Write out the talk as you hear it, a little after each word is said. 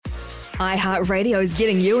iHeartRadio's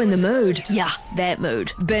getting you in the mood. Yeah, that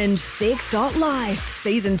mood. Binge Sex.Life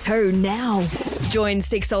Season 2 now. Join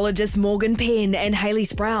sexologist Morgan Penn and Hayley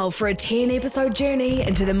Sproul for a 10-episode journey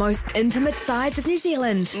into the most intimate sides of New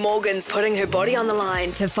Zealand. Morgan's putting her body on the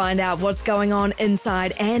line to find out what's going on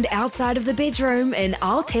inside and outside of the bedroom in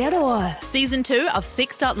Aotearoa. Season 2 of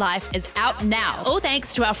Sex.Life is out now. All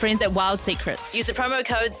thanks to our friends at Wild Secrets. Use the promo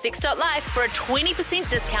code Sex.Life for a 20%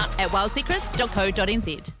 discount at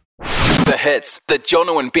wildsecrets.co.nz. The Hits, the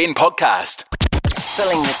Jono and Ben podcast.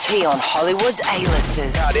 Spilling the tea on Hollywood's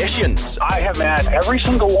A-listers. Kardashians. I have met every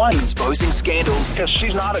single one. Exposing scandals. Because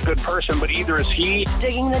she's not a good person, but either is he.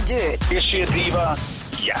 Digging the dirt. Is she a diva?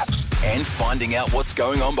 Yes. And finding out what's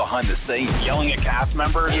going on behind the scenes. Yelling at cast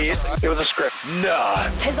members? Yes. It was a script. No.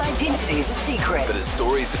 His identity is a secret. But his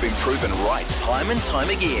stories have been proven right time and time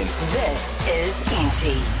again. This is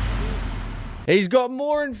ENTY. He's got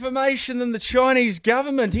more information than the Chinese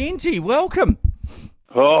government. ENTY, welcome.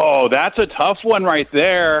 Oh, that's a tough one right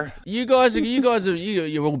there. You're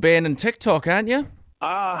all banned on TikTok, aren't you?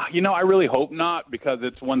 I really hope not, because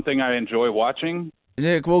it's one thing I enjoy watching.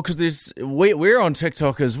 Yeah, well, because we're on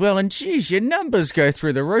TikTok as well, and geez, your numbers go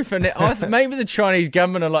through the roof. And maybe the Chinese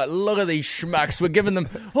government are like, look at these schmucks. We're giving them,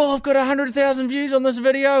 I've got 100,000 views on this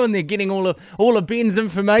video, and they're getting all of Ben's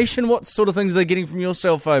information. What sort of things are they getting from your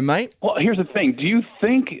cell phone, mate? Well, here's the thing. Do you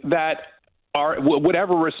think that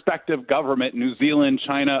whatever respective government, New Zealand,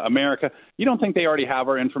 China, America, you don't think they already have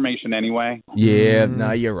our information anyway? Yeah,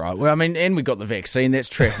 no, you're right. Well, I mean, and we got the vaccine. That's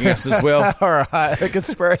tracking us as well. All right, the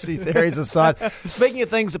conspiracy theories aside. Speaking of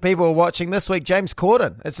things that people are watching this week, James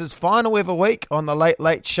Corden. It's his final ever week on the Late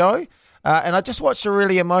Late Show. And I just watched a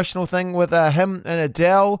really emotional thing with him and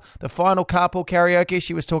Adele, the final carpool karaoke.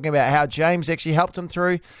 She was talking about how James actually helped him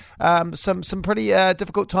through some pretty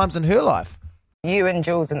difficult times in her life. You and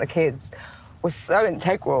Jules and the kids were so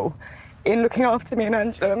integral in looking after me and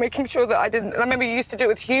Angela, making sure that I didn't... And I remember you used to do it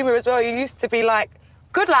with humour as well. You used to be like,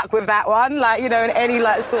 good luck with that one, in any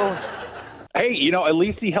sort of... Hey, at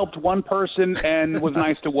least he helped one person and was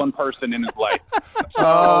nice to one person in his life.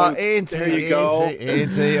 So, ENTY, there you go.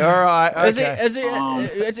 ENTY. All right, okay.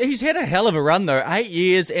 He's had a hell of a run, though, 8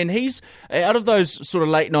 years, and he's, out of those sort of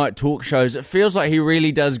late-night talk shows, it feels like he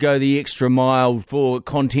really does go the extra mile for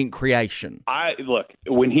content creation. Look,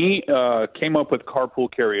 when he came up with carpool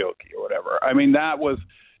karaoke or whatever, I mean, that was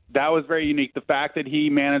very unique. The fact that he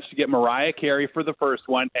managed to get Mariah Carey for the first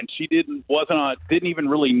one, and she didn't even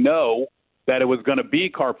really know that it was going to be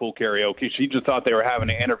carpool karaoke. She just thought they were having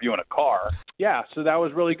an interview in a car. Yeah, so that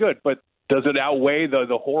was really good. But does it outweigh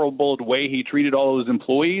the horrible way he treated all of his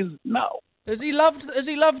employees? No. Is he loved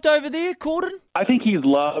over there, Corden? I think he's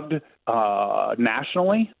loved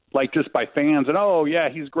nationally, like just by fans. And, oh, yeah,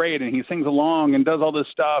 he's great, and he sings along and does all this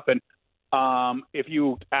stuff. And if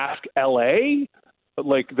you ask L.A.,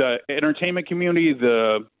 like the entertainment community,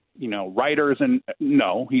 the writers, and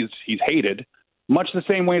no, he's hated. Much the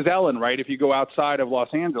same way as Ellen, right? If you go outside of Los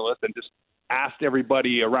Angeles and just asked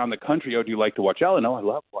everybody around the country, do you like to watch Ellen? No, I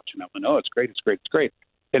love watching Ellen. No, it's great.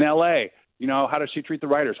 In L.A., how does she treat the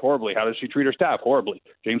writers? Horribly. How does she treat her staff? Horribly.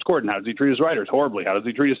 James Corden, how does he treat his writers? Horribly. How does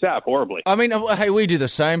he treat his staff? Horribly. I mean, hey, we do the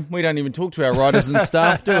same. We don't even talk to our writers and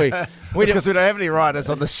staff, do we? Because we don't have any writers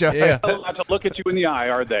on the show. Yeah. They're not allowed to look at you in the eye,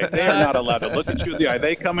 are they? They are not allowed to look at you in the eye.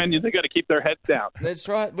 They come in, they got to keep their heads down. That's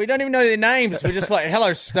right. We don't even know their names. We're just like,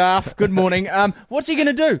 hello, staff. Good morning. What's he going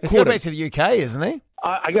to do? He's going back to the UK, isn't he?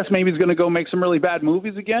 I guess maybe he's going to go make some really bad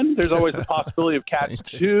movies again. There's always the possibility of Cats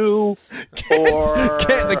 2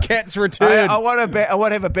 The Cat's Return. I want to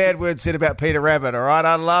have a bad word said about Peter Rabbit, all right?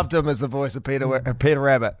 I loved him as the voice of Peter Rabbit. Peter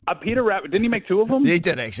Rabbit, didn't he make two of them? Yeah, he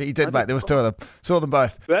did, actually. He did, mate. There was two of them. Saw them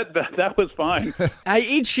both. That was fine.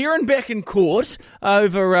 Hey, Ed Sheeran back in court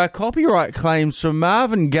over copyright claims from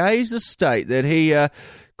Marvin Gaye's estate that he...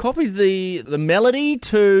 copied the melody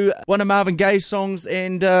to one of Marvin Gaye's songs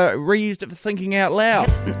and reused it for Thinking Out Loud.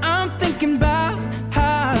 I'm thinking about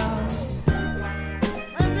how.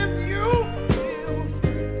 And if you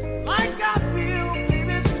feel like I feel,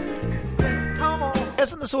 baby, then come on.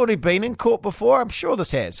 Hasn't this already been in court before? I'm sure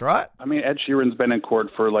this has, right? I mean, Ed Sheeran's been in court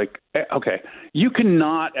for okay. You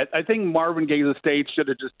cannot, I think Marvin Gaye's estate should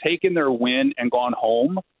have just taken their win and gone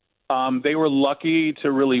home. They were lucky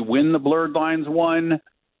to really win the Blurred Lines one.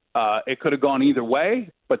 It could have gone either way,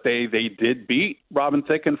 but they did beat Robin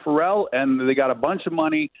Thicke and Pharrell, and they got a bunch of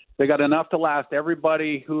money. They got enough to last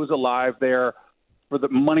everybody who's alive there for the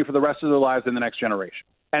money for the rest of their lives in the next generation.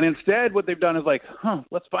 And instead, what they've done is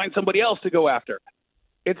let's find somebody else to go after.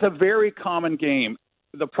 It's a very common game.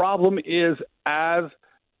 The problem is, as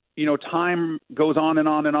time goes on and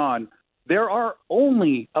on and on, there are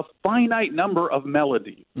only a finite number of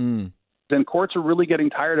melodies. then courts are really getting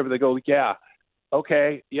tired of it. They go, yeah,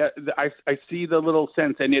 okay, yeah, I see the little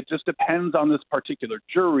sense, and it just depends on this particular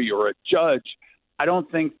jury or a judge. I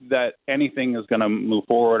don't think that anything is going to move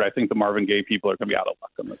forward. I think the Marvin Gaye people are going to be out of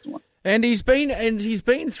luck on this one. And he's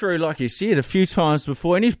been through, like you said, a few times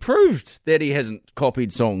before, and he's proved that he hasn't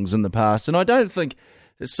copied songs in the past. And I don't think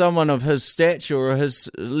that someone of his stature or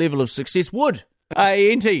his level of success would.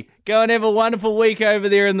 Hey, ENTY, go and have a wonderful week over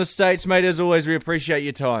there in the States, mate. As always, we appreciate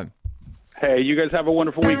your time. Hey, you guys have a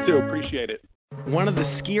wonderful week too. Appreciate it. One of the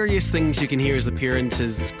scariest things you can hear as a parent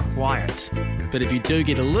is quiet. But if you do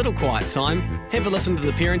get a little quiet time, have a listen to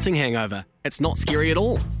The Parenting Hangover. It's not scary at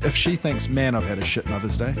all. If she thinks, man, I've had a shit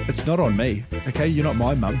Mother's Day, it's not on me, okay? You're not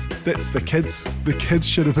my mum. That's the kids. The kids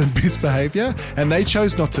should have been best behaviour, and they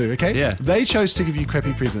chose not to, okay? Yeah. They chose to give you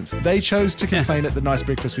crappy presents. They chose to complain at the nice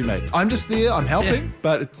breakfast we made. I'm just there, I'm helping,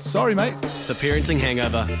 but sorry, mate. The Parenting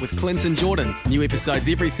Hangover with Clint and Jordan. New episodes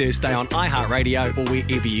every Thursday on iHeartRadio or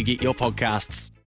wherever you get your podcasts.